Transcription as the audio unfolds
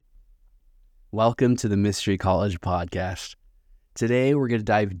Welcome to the Mystery College podcast. Today, we're going to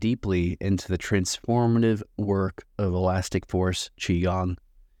dive deeply into the transformative work of elastic force Qigong.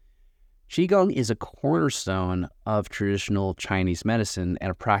 Qigong is a cornerstone of traditional Chinese medicine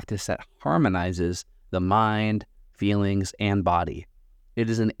and a practice that harmonizes the mind, feelings, and body. It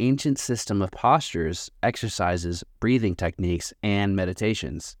is an ancient system of postures, exercises, breathing techniques, and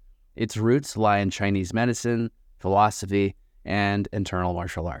meditations. Its roots lie in Chinese medicine, philosophy, and internal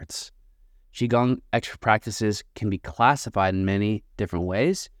martial arts. Qigong practices can be classified in many different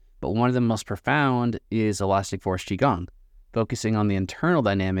ways, but one of the most profound is elastic force Qigong, focusing on the internal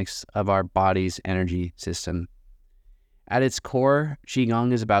dynamics of our body's energy system. At its core,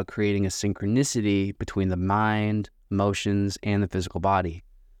 Qigong is about creating a synchronicity between the mind, emotions, and the physical body,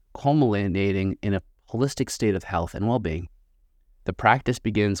 culminating in a holistic state of health and well-being. The practice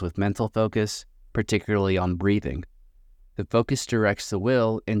begins with mental focus, particularly on breathing. The focus directs the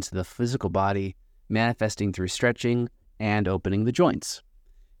will into the physical body, manifesting through stretching and opening the joints.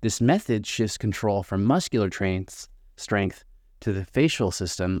 This method shifts control from muscular strength to the facial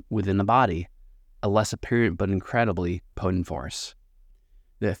system within the body, a less apparent but incredibly potent force.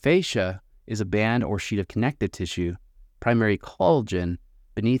 The fascia is a band or sheet of connective tissue, primary collagen,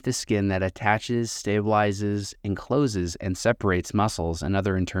 beneath the skin that attaches, stabilizes, encloses, and separates muscles and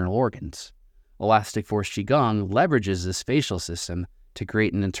other internal organs. Elastic force Qigong leverages this facial system to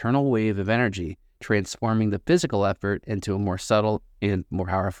create an internal wave of energy, transforming the physical effort into a more subtle and more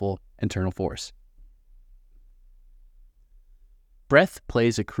powerful internal force. Breath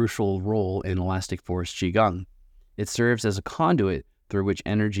plays a crucial role in elastic force Qigong. It serves as a conduit through which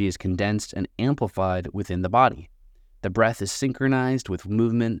energy is condensed and amplified within the body. The breath is synchronized with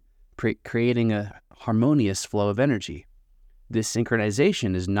movement, creating a harmonious flow of energy. This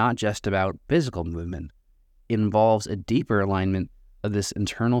synchronization is not just about physical movement. It involves a deeper alignment of this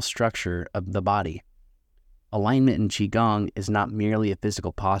internal structure of the body. Alignment in Qigong is not merely a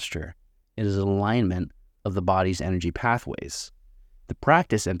physical posture. It is an alignment of the body's energy pathways. The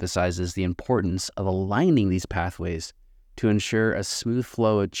practice emphasizes the importance of aligning these pathways to ensure a smooth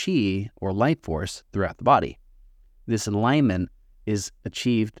flow of qi, or life force, throughout the body. This alignment is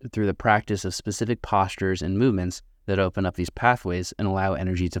achieved through the practice of specific postures and movements that open up these pathways and allow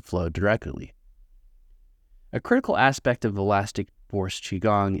energy to flow directly. A critical aspect of elastic force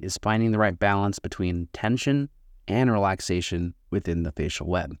Qigong is finding the right balance between tension and relaxation within the facial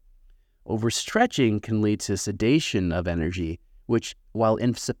web. Overstretching can lead to sedation of energy, which, while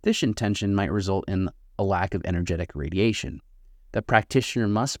insufficient tension, might result in a lack of energetic radiation. The practitioner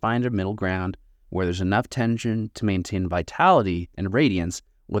must find a middle ground where there's enough tension to maintain vitality and radiance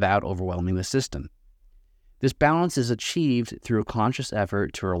without overwhelming the system. This balance is achieved through a conscious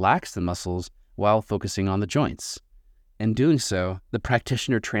effort to relax the muscles while focusing on the joints. In doing so, the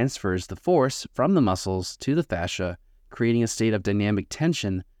practitioner transfers the force from the muscles to the fascia, creating a state of dynamic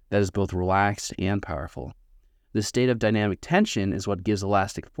tension that is both relaxed and powerful. This state of dynamic tension is what gives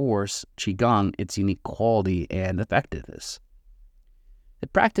elastic force Qigong its unique quality and effectiveness. The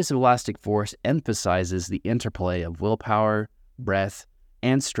practice of elastic force emphasizes the interplay of willpower, breath,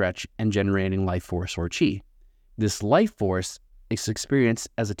 and stretch and generating life force, or qi. This life force is experienced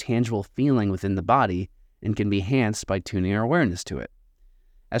as a tangible feeling within the body and can be enhanced by tuning our awareness to it.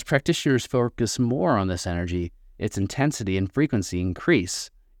 As practitioners focus more on this energy, its intensity and frequency increase,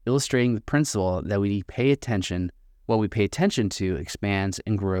 illustrating the principle that what we pay attention to expands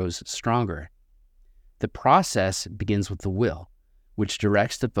and grows stronger. The process begins with the will, which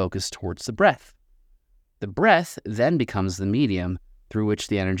directs the focus towards the breath. The breath then becomes the medium through which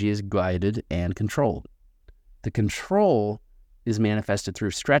the energy is guided and controlled. The control is manifested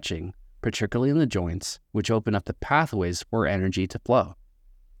through stretching, particularly in the joints, which open up the pathways for energy to flow.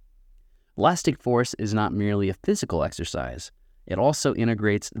 Elastic force is not merely a physical exercise. It also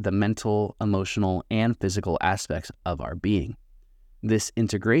integrates the mental, emotional, and physical aspects of our being. This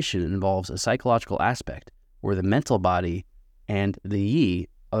integration involves a psychological aspect where the mental body and the yi,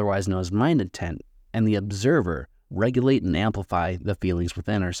 otherwise known as mind intent, and the observer regulate and amplify the feelings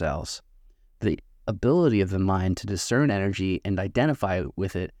within ourselves. The ability of the mind to discern energy and identify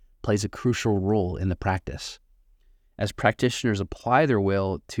with it plays a crucial role in the practice. As practitioners apply their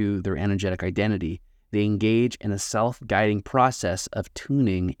will to their energetic identity, they engage in a self-guiding process of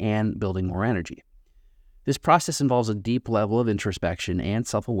tuning and building more energy. This process involves a deep level of introspection and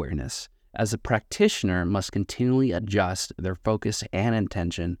self-awareness, as the practitioner must continually adjust their focus and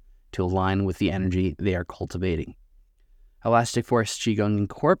intention to align with the energy they are cultivating. Elastic force Qigong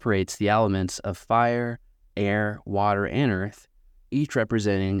incorporates the elements of fire, air, water, and earth, each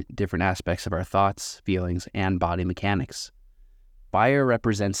representing different aspects of our thoughts, feelings, and body mechanics. Fire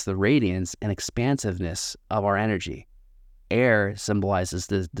represents the radiance and expansiveness of our energy. Air symbolizes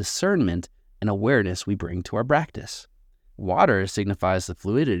the discernment and awareness we bring to our practice. Water signifies the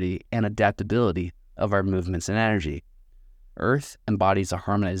fluidity and adaptability of our movements and energy. Earth embodies a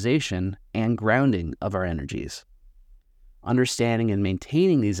harmonization and grounding of our energies. Understanding and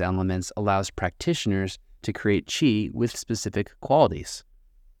maintaining these elements allows practitioners to create qi with specific qualities.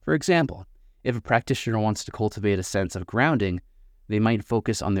 For example, if a practitioner wants to cultivate a sense of grounding, they might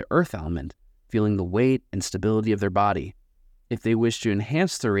focus on the earth element, feeling the weight and stability of their body. If they wish to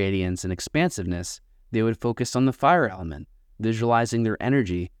enhance their radiance and expansiveness, they would focus on the fire element, visualizing their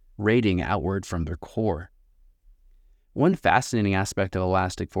energy radiating outward from their core. One fascinating aspect of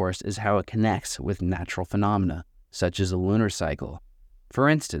elastic force is how it connects with natural phenomena, such as a lunar cycle. For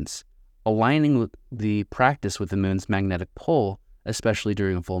instance, aligning the practice with the moon's magnetic pole, especially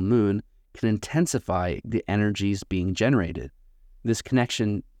during a full moon, can intensify the energies being generated. This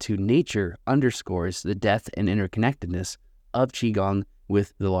connection to nature underscores the depth and interconnectedness of Qigong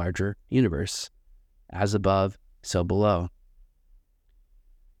with the larger universe. As above, so below.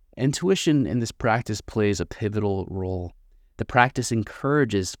 Intuition in this practice plays a pivotal role. The practice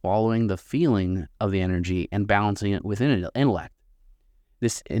encourages following the feeling of the energy and balancing it within intellect.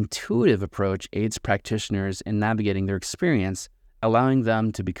 This intuitive approach aids practitioners in navigating their experience, allowing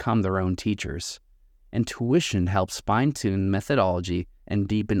them to become their own teachers. Intuition helps fine-tune methodology and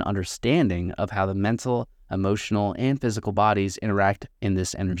deepen understanding of how the mental, emotional, and physical bodies interact in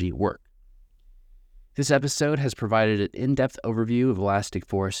this energy work. This episode has provided an in-depth overview of elastic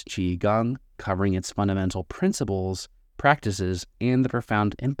force Qigong, covering its fundamental principles, practices, and the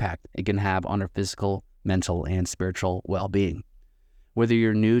profound impact it can have on our physical, mental, and spiritual well-being. Whether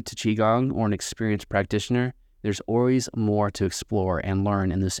you're new to Qigong or an experienced practitioner, there's always more to explore and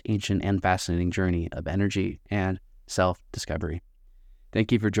learn in this ancient and fascinating journey of energy and self-discovery.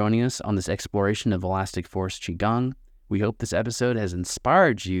 Thank you for joining us on this exploration of elastic force Qigong. We hope this episode has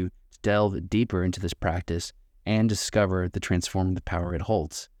inspired you to delve deeper into this practice and discover the transformative power it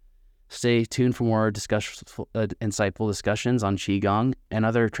holds. Stay tuned for more insightful discussions on Qigong and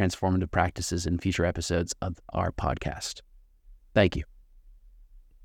other transformative practices in future episodes of our podcast. Thank you.